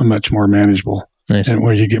a much more manageable, Nice. and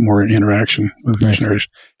where you get more interaction with Nice. missionaries.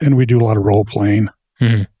 And we do a lot of role playing.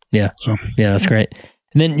 Mm-hmm. Yeah. So Yeah, that's great.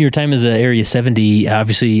 And then your time as a Area 70,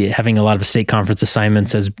 obviously having a lot of state conference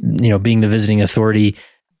assignments as, being the visiting authority,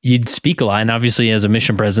 you'd speak a lot. And obviously as a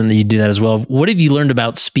mission president, you do that as well. What have you learned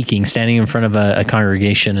about speaking, standing in front of a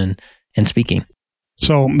congregation and speaking?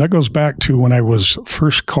 So that goes back to when I was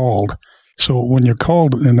first called. So when you're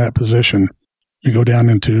called in that position, you go down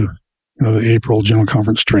into the April General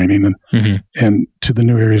Conference training, and to the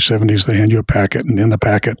new Area 70s, they hand you a packet, and in the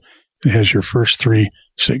packet, it has your first 3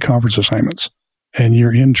 state conference assignments, and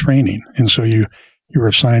you're in training. And so you were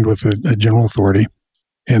assigned with a general authority.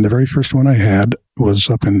 And the very first one I had was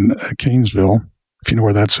up in Canesville, if you know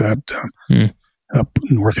where that's at, up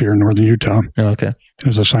north here in northern Utah. Oh, okay. It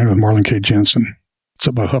was assigned with Marlon K. Jensen. It's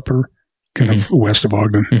about Hupper, kind of west of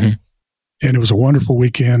Ogden. Mm-hmm. And it was a wonderful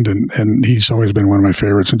weekend, and he's always been one of my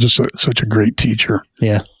favorites, and just such a great teacher.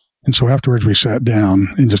 Yeah. And so afterwards we sat down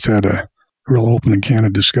and just had a real open and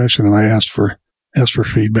candid discussion, and I asked for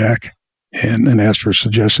feedback and asked for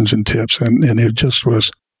suggestions and tips, and it just was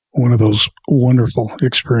one of those wonderful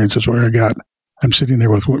experiences where I'm sitting there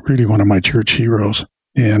with really one of my church heroes,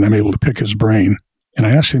 and I'm able to pick his brain. And I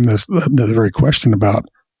asked him the very question about,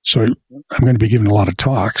 so I'm going to be giving a lot of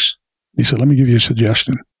talks. He said, let me give you a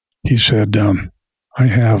suggestion. He said, I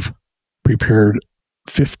have prepared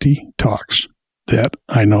 50 talks that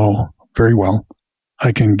I know very well.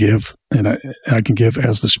 I can give, and I can give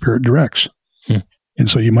as the Spirit directs. And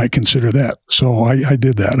so you might consider that. So I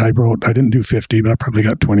did that. I didn't do 50, but I probably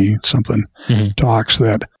got 20 something talks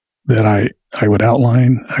that I would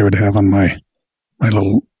outline. I would have on my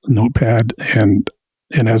little notepad, and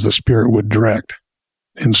as the Spirit would direct.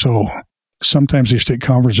 And so sometimes these state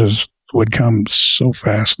conferences would come so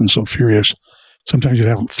fast and so furious. Sometimes you'd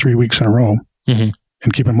have 3 weeks in a row. Mm-hmm.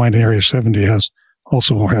 And keep in mind, Area 70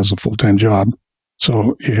 also has a full-time job.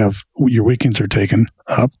 So you have your weekends are taken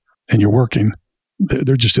up and you're working.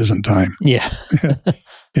 There just isn't time. Yeah.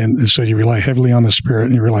 And so you rely heavily on the Spirit,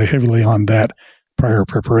 and you rely heavily on that prior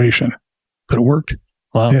preparation. But it worked.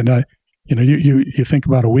 Wow. And you think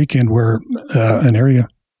about a weekend where an Area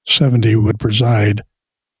 70 would preside.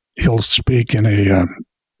 He'll speak in a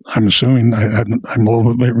I'm assuming I'm a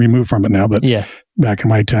little bit removed from it now, but yeah, back in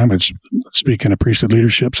my time, I'd speak in a priesthood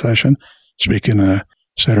leadership session, speak in a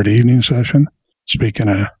Saturday evening session, speak in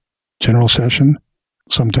a general session.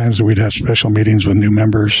 Sometimes we'd have special meetings with new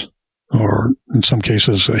members, or in some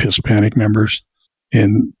cases, Hispanic members.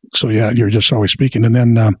 And so, yeah, you're just always speaking. And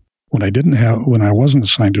then when I wasn't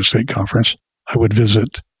assigned to a state conference, I would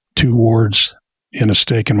visit 2 wards in a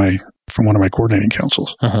stake from one of my coordinating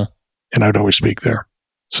councils. Uh-huh. And I would always speak there.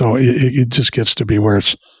 So it just gets to be where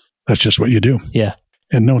that's just what you do. Yeah.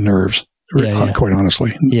 And no nerves, quite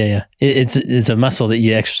honestly. Yeah. It's a muscle that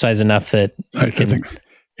you exercise enough that I think.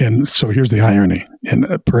 And so here's the irony, and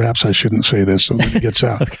perhaps I shouldn't say this so that it gets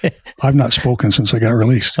out. Okay. I've not spoken since I got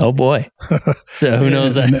released. Oh boy. So who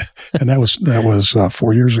knows that? And that was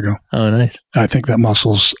 4 years ago. Oh, nice. I think that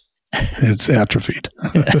muscle's it's atrophied.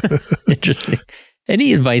 Interesting.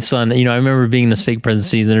 Any advice on, I remember being in the stake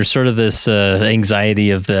presidency, and there's sort of this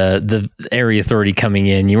anxiety of the area authority coming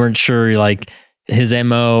in. You weren't sure, like, his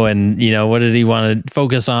MO and, what did he want to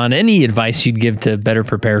focus on? Any advice you'd give to better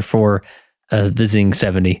prepare for visiting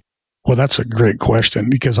 70? Well, that's a great question,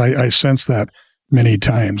 because I sense that many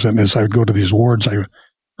times. And as I would go to these wards, I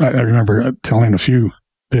remember telling a few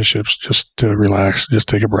bishops just to relax, just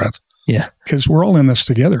take a breath. Yeah. Because we're all in this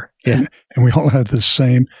together. Yeah. And we all have the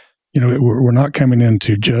same, we're not coming in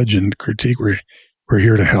to judge and critique. We're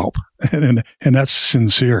here to help. And that's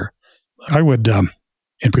sincere. I would,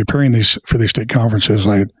 in preparing for these stake conferences,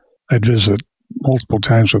 I'd visit multiple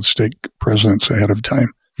times with stake presidents ahead of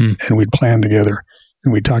time, and we'd plan together,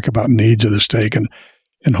 and we'd talk about needs of the stake, and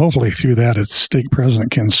hopefully through that, a stake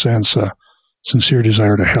president can sense a sincere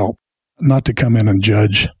desire to help, not to come in and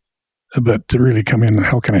judge, but to really come in and,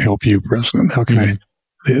 how can I help you, President? How can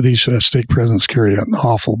these stake presidents carry an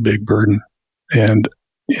awful big burden, and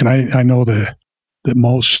I know that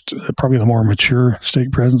most, probably the more mature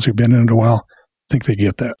stake presidents who've been in it a while, think they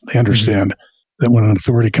get that. They understand that when an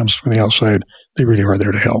authority comes from the outside, they really are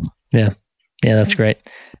there to help. Yeah. Yeah, that's great.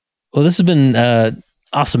 Well, this has been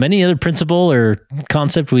awesome. Any other principle or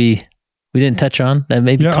concept we didn't touch on?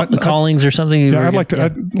 Maybe callings or something? I'd like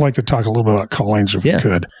to talk a little bit about callings if we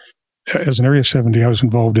could. As an Area 70, I was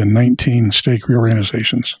involved in 19 stake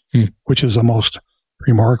reorganizations, which is the most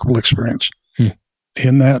remarkable experience.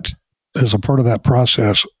 In that, as a part of that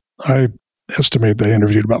process, I estimate that I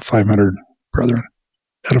interviewed about 500 brethren.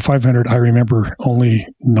 Out of 500, I remember only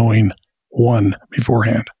knowing one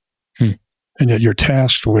beforehand. And yet you're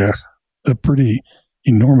tasked with a pretty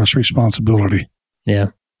enormous responsibility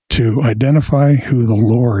to identify who the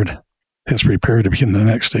Lord has prepared to be the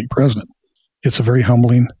next stake president. It's a very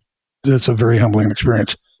humbling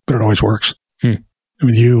experience, but it always works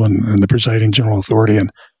with you and the presiding general authority.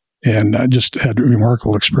 And I just had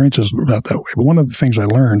remarkable experiences about that way. But one of the things I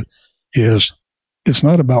learned is it's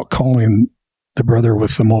not about calling the brother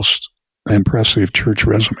with the most impressive church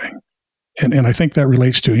resume. And I think that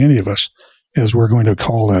relates to any of us as we're going to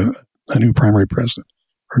call a new primary president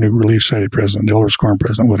or new relief society president, elders quorum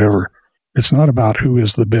president, whatever. It's not about who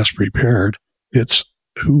is the best prepared. It's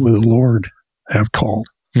who will the Lord have called.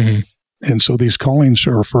 And so these callings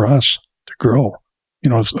are for us to grow.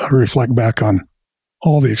 As I reflect back on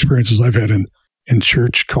all the experiences I've had in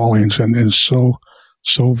church callings and so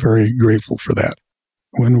very grateful for that.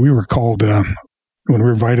 When we were called, when we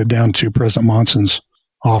were invited down to President Monson's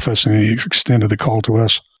office and he extended the call to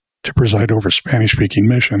us to preside over a Spanish-speaking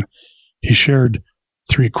mission, he shared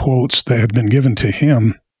 3 quotes that had been given to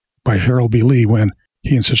him by Harold B. Lee when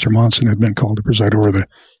he and Sister Monson had been called to preside over the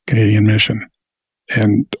Canadian mission.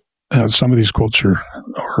 And some of these quotes are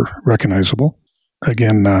recognizable.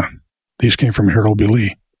 Again, these came from Harold B.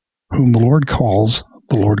 Lee. Whom the Lord calls,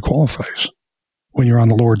 the Lord qualifies. When you're on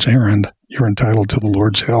the Lord's errand, you're entitled to the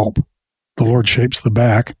Lord's help. The Lord shapes the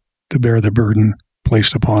back to bear the burden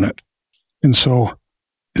placed upon it. And so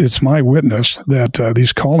it's my witness that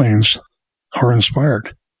these callings are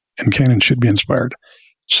inspired and can and should be inspired.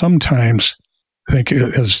 Sometimes I think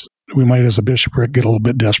as we might, as a bishopric, get a little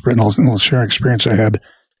bit desperate, and I'll share an experience I had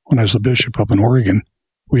when I was a bishop up in Oregon.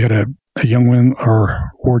 We had a young woman,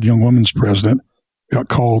 our ward young women's president, got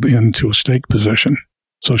called into a stake position.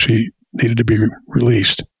 So she needed to be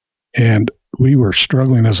released. And we were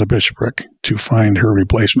struggling as a bishopric to find her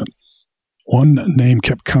replacement. One name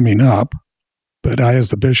kept coming up, but I, as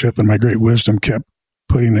the bishop, and my great wisdom, kept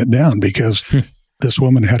putting it down because this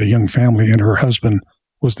woman had a young family and her husband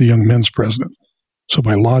was the young men's president. So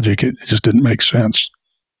by logic, it just didn't make sense.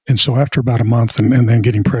 And so after about a month and then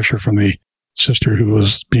getting pressure from the sister who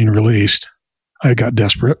was being released, I got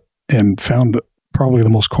desperate and found probably the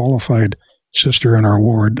most qualified sister in our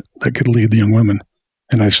ward that could lead the young women.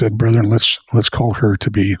 And I said, brethren, let's call her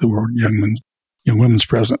to be the ward young women's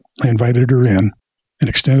president. I invited her in and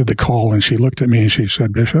extended the call, and she looked at me and she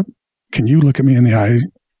said, Bishop, can you look me in the eyes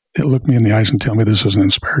and tell me this is an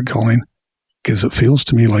inspired calling? Because it feels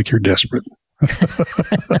to me like you're desperate.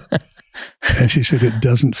 And she said, it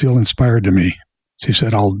doesn't feel inspired to me. She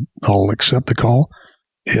said, I'll accept the call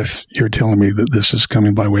if you're telling me that this is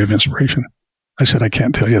coming by way of inspiration. I said, I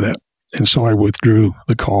can't tell you that. And so I withdrew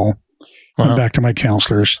the call, went back to my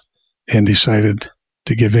counselors, and decided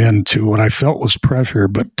to give in to what I felt was pressure,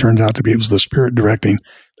 but turned out to be, it was the Spirit directing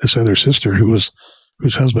this other sister whose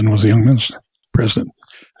husband was the young men's president.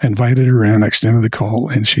 I invited her in, extended the call,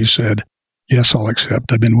 and she said, yes, I'll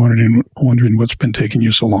accept. I've been wondering what's been taking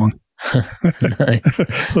you so long.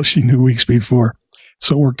 So she knew weeks before.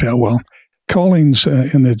 So it worked out well. Callings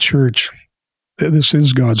in the church, this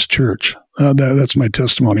is God's church. That's my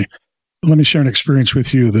testimony. Let me share an experience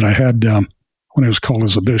with you that I had when I was called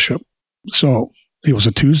as a bishop. So it was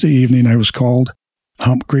a Tuesday evening. I was called,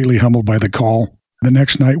 greatly humbled by the call. The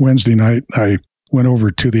next night, Wednesday night, I went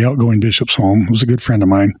over to the outgoing bishop's home. It was a good friend of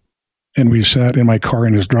mine. And we sat in my car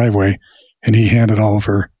in his driveway, and he handed all of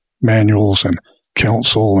her manuals and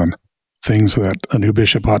counsel and things that a new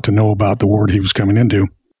bishop ought to know about the ward he was coming into,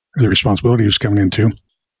 or the responsibility he was coming into.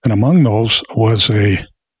 And among those was the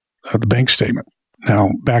bank statement. Now,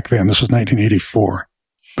 back then, this was 1984.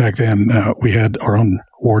 Back then, we had our own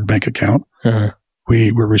ward bank account. Uh-huh.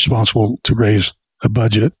 We were responsible to raise a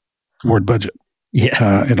budget, ward budget.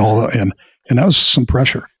 Yeah. And that was some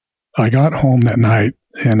pressure. I got home that night,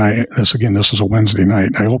 and this is a Wednesday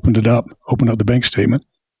night. I opened up the bank statement,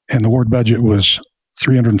 and the ward budget was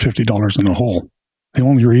 $350 in the hole. The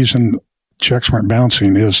only reason checks weren't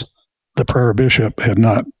bouncing is the prior bishop had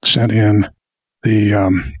not sent in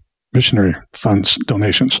the missionary funds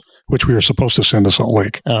donations, which we were supposed to send to Salt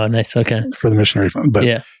Lake. Oh, nice. Okay. For the missionary fund.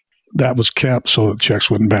 But that was kept so that checks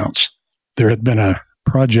wouldn't bounce. There had been a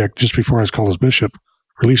project just before I was called as bishop,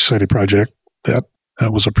 Relief Society project, that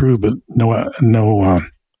was approved, but no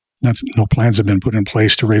plans had been put in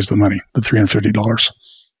place to raise the money, the $350.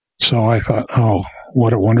 So I thought, oh,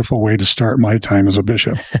 what a wonderful way to start my time as a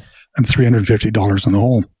bishop. I'm $350 in the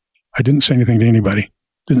hole. I didn't say anything to anybody.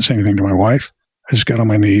 Didn't say anything to my wife. I just got on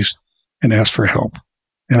my knees and asked for help.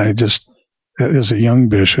 And I just, as a young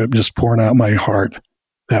bishop, just pouring out my heart.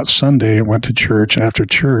 That Sunday, I went to church. After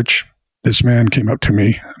church, this man came up to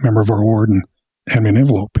me, a member of our ward, and handed me an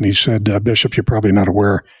envelope. And he said, Bishop, you're probably not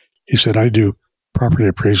aware. He said, I do property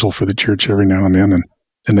appraisal for the church every now and then,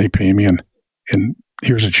 and they pay me. And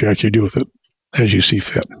here's a check. You do with it as you see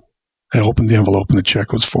fit. I opened the envelope, and the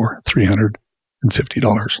check was for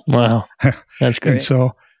 $350. Wow. That's great. And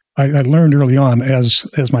so I learned early on, as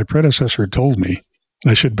my predecessor told me,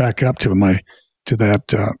 and I should back up to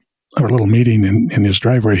our little meeting in his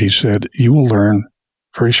driveway. He said, you will learn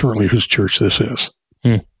very shortly whose church this is.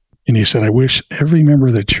 And he said, I wish every member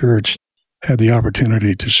of the church had the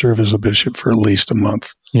opportunity to serve as a bishop for at least a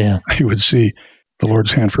month. Yeah. He would see the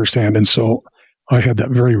Lord's hand firsthand. And so I had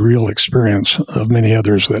that very real experience of many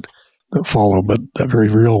others that follow, but that very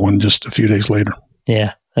real one just a few days later.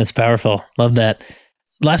 Yeah, that's powerful. Love that.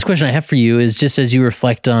 Last question I have for you is just as you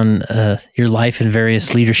reflect on your life and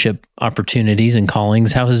various leadership opportunities and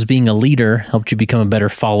callings, how has being a leader helped you become a better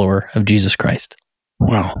follower of Jesus Christ?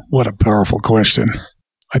 Wow, what a powerful question.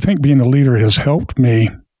 I think being a leader has helped me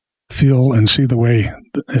feel and see the way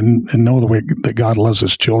and know the way that God loves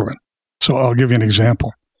his children. So I'll give you an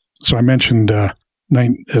example. So I mentioned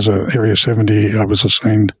as a Area 70, I was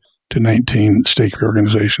assigned to 19 stake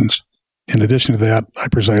reorganizations. In addition to that, I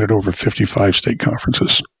presided over 55 stake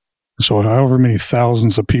conferences. So however many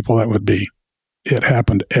thousands of people that would be, it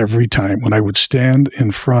happened every time when I would stand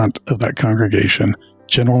in front of that congregation,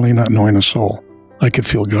 generally not knowing a soul. I could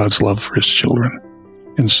feel God's love for his children.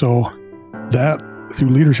 And so that through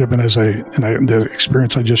leadership and the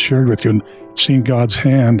experience I just shared with you and seeing God's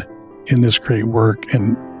hand in this great work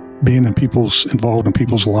and being involved in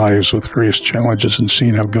people's lives with various challenges and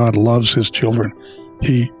seeing how God loves his children.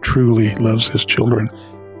 He truly loves his children.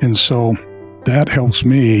 And so that helps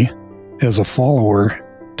me as a follower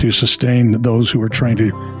to sustain those who are trying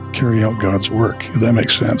to carry out God's work, if that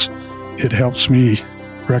makes sense. It helps me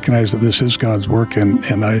recognize that this is God's work, and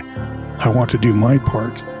I want to do my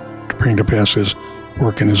part to bring to pass his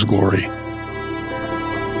work in his glory.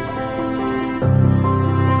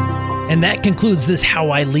 And that concludes this How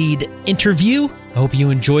I Lead interview. I hope you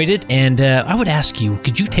enjoyed it. And I would ask you,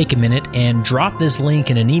 could you take a minute and drop this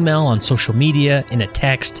link in an email, on social media, in a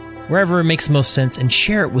text, wherever it makes the most sense, and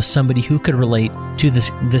share it with somebody who could relate to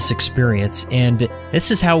this experience. And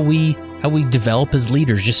this is how we develop as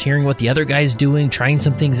leaders, just hearing what the other guy's doing, trying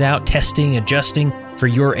some things out, testing, adjusting for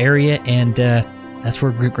your area. And that's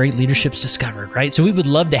where great leadership's discovered, right? So we would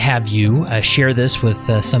love to have you share this with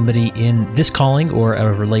somebody in this calling or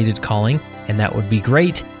a related calling, and that would be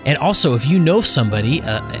great. And also, if you know somebody,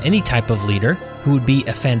 any type of leader, who would be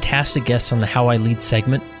a fantastic guest on the How I Lead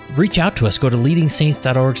segment, reach out to us. Go to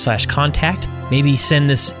leadingsaints.org/contact. Maybe send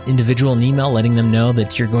this individual an email letting them know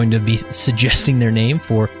that you're going to be suggesting their name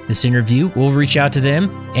for this interview. We'll reach out to them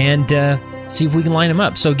and see if we can line them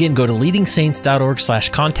up. So again, go to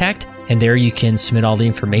leadingsaints.org/contact. And there you can submit all the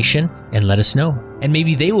information and let us know. And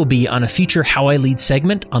maybe they will be on a future How I Lead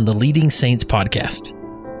segment on the Leading Saints podcast.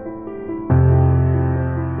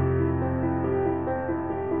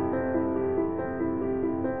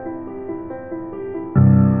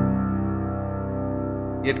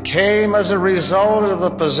 It came as a result of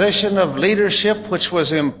the position of leadership which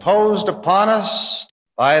was imposed upon us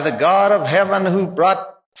by the God of heaven, who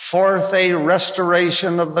brought forth a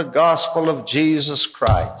restoration of the gospel of Jesus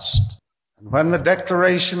Christ. And when the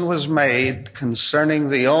declaration was made concerning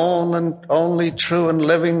the only true and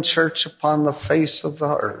living church upon the face of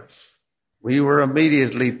the earth, we were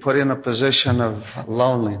immediately put in a position of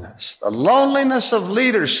loneliness, the loneliness of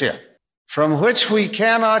leadership, from which we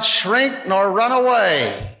cannot shrink nor run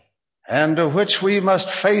away, and to which we must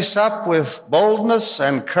face up with boldness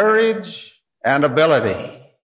and courage and ability.